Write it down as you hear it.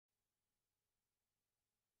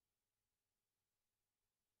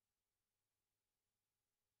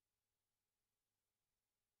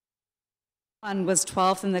Was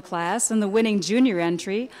 12th in the class, and the winning junior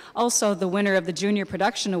entry, also the winner of the Junior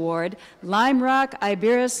Production Award, Lime Rock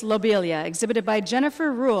Iberis lobelia, exhibited by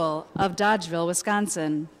Jennifer Rule of Dodgeville,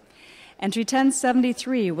 Wisconsin. Entry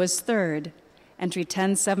 1073 was third. Entry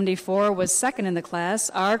 1074 was second in the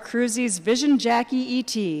class, R. Cruzy's Vision Jackie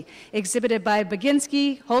E.T., exhibited by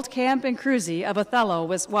Baginski, Holtkamp, and Cruzy of Othello,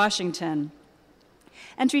 Washington.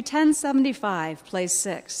 Entry 1075 placed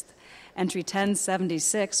sixth. Entry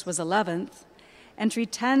 1076 was 11th. Entry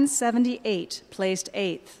 1078 placed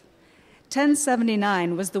 8th.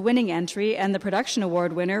 1079 was the winning entry and the production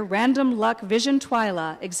award winner, Random Luck Vision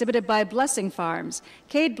Twyla, exhibited by Blessing Farms,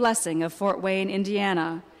 Cade Blessing of Fort Wayne,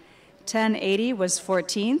 Indiana. 1080 was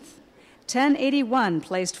 14th. 1081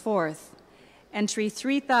 placed 4th. Entry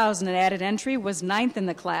 3000, an added entry, was 9th in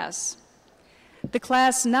the class. The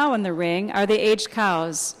class now in the ring are the aged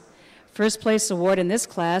cows. First place award in this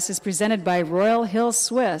class is presented by Royal Hill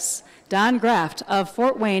Swiss, Don Graft of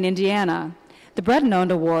Fort Wayne, Indiana. The Bread and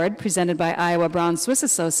Owned Award presented by Iowa Brown Swiss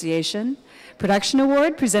Association. Production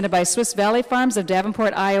Award presented by Swiss Valley Farms of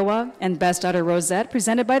Davenport, Iowa. And Best Udder Rosette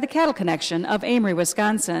presented by the Cattle Connection of Amory,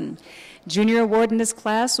 Wisconsin. Junior Award in this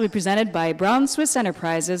class will be presented by Brown Swiss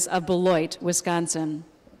Enterprises of Beloit, Wisconsin.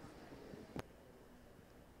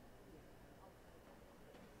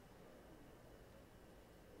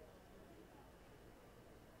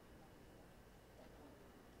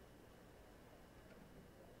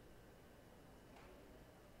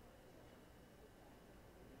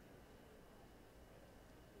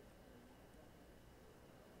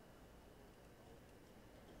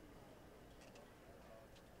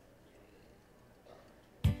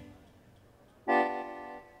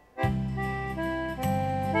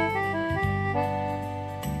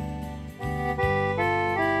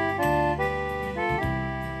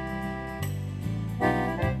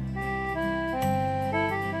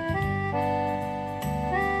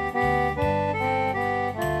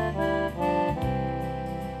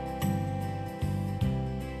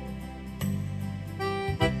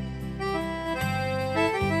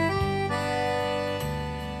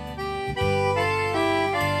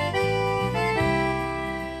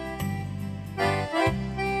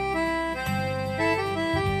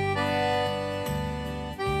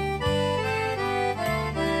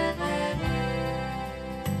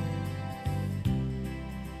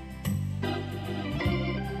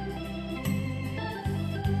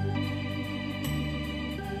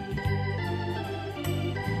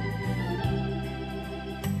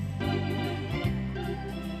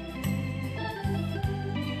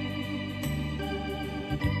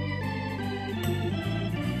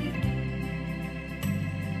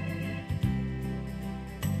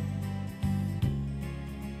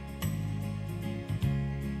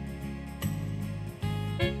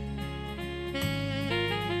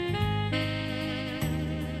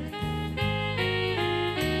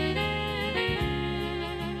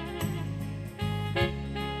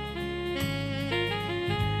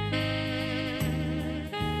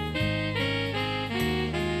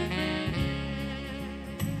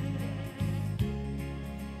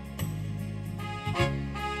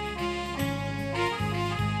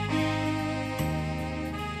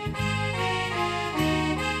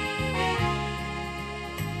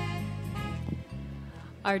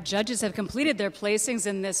 Our judges have completed their placings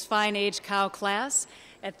in this fine aged cow class.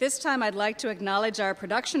 At this time, I'd like to acknowledge our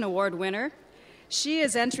production award winner. She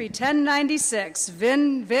is entry 1096,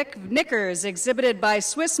 Vic Knickers, exhibited by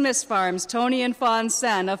Swiss Miss Farms, Tony and Fawn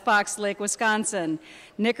Sen of Fox Lake, Wisconsin.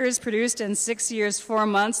 Knickers produced in 6 years, 4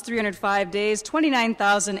 months, 305 days,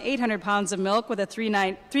 29,800 pounds of milk with a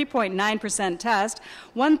 3.9% test,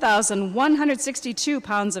 1,162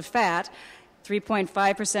 pounds of fat,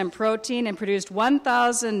 3.5% protein, and produced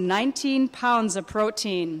 1,019 pounds of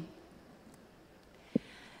protein.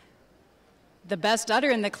 The best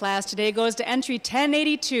udder in the class today goes to entry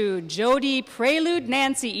 1082, Jody Prelude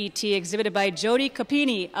Nancy E.T., exhibited by Jody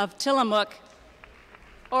Capini of Tillamook,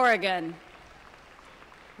 Oregon.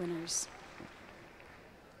 Winners.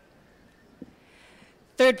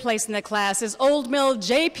 Third place in the class is Old Mill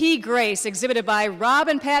J.P. Grace, exhibited by Rob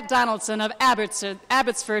and Pat Donaldson of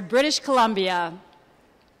Abbotsford, British Columbia.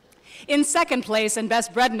 In second place and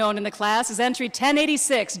best bread known in the class is entry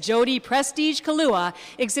 1086, Jody Prestige Kalua,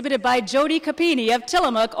 exhibited by Jody Capini of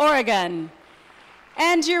Tillamook, Oregon.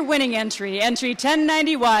 And your winning entry, entry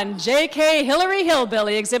 1091, J.K. Hillary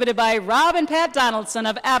Hillbilly, exhibited by Rob and Pat Donaldson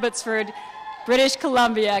of Abbotsford, British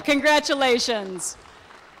Columbia. Congratulations.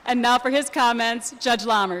 And now for his comments, Judge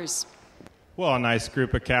Lammers. Well, a nice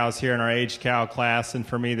group of cows here in our aged cow class, and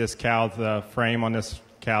for me, this cow, the frame on this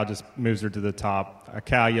cow just moves her to the top. a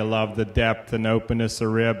cow you love the depth and openness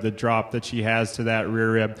of rib, the drop that she has to that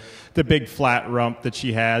rear rib, the big flat rump that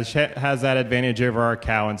she has that advantage over our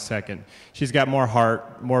cow in second. She's got more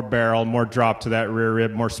heart, more barrel, more drop to that rear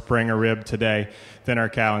rib, more spring of rib today than our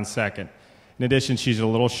cow in second. In addition, she's a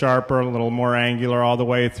little sharper, a little more angular all the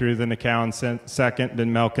way through than the cow in second,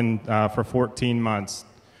 been milking for 14 months.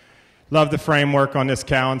 Love the framework on this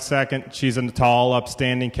cow in second. She's a tall,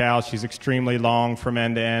 upstanding cow. She's extremely long from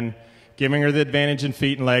end to end, giving her the advantage in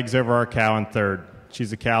feet and legs over our cow in third.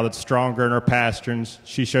 She's a cow that's stronger in her pasterns.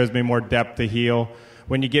 She shows me more depth to heel.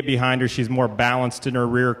 When you get behind her, she's more balanced in her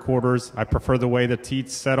rear quarters. I prefer the way the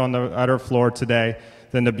teats set on the udder floor today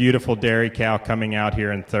than the beautiful dairy cow coming out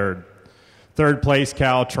here in third. Third place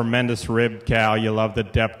cow, tremendous ribbed cow. You love the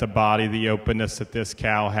depth of body, the openness that this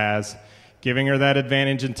cow has, giving her that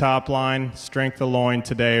advantage in top line, strength of loin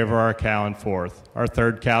today over our cow in fourth. Our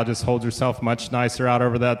third cow just holds herself much nicer out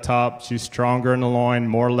over that top. She's stronger in the loin,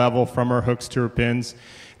 more level from her hooks to her pins.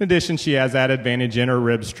 In addition, she has that advantage in her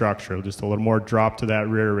rib structure, just a little more drop to that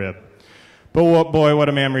rear rib. But boy, what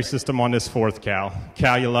a mammary system on this fourth cow.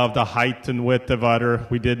 Cow, you love the height and width of udder.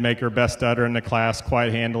 We did make her best udder in the class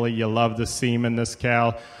quite handily. You love the seam in this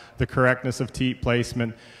cow, the correctness of teat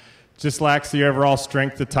placement. Just lacks the overall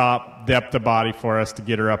strength of top, depth of body for us to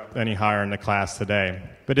get her up any higher in the class today.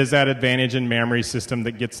 But is that advantage in mammary system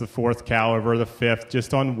that gets the fourth cow over the fifth,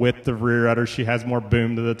 just on width of rear udder. She has more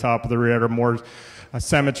boom to the top of the rear udder, more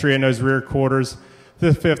symmetry in those rear quarters.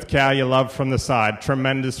 The fifth cow you love from the side.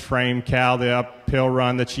 Tremendous frame cow, the uphill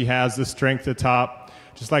run that she has, the strength at top.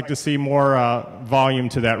 Just like to see more volume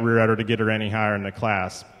to that rear udder to get her any higher in the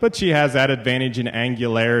class. But she has that advantage in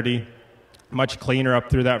angularity, much cleaner up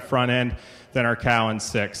through that front end than our cow in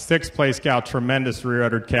sixth. Sixth place cow, tremendous rear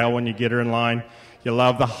uddered cow when you get her in line. You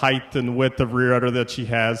love the height and width of rear udder that she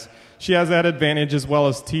has. She has that advantage as well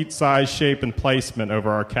as teat size, shape, and placement over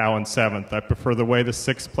our cow in seventh. I prefer the way the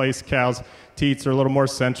sixth place cow's teats are a little more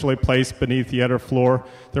centrally placed beneath the udder floor.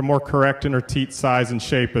 They're more correct in her teat size and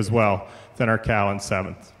shape as well than our cow in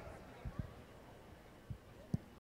seventh.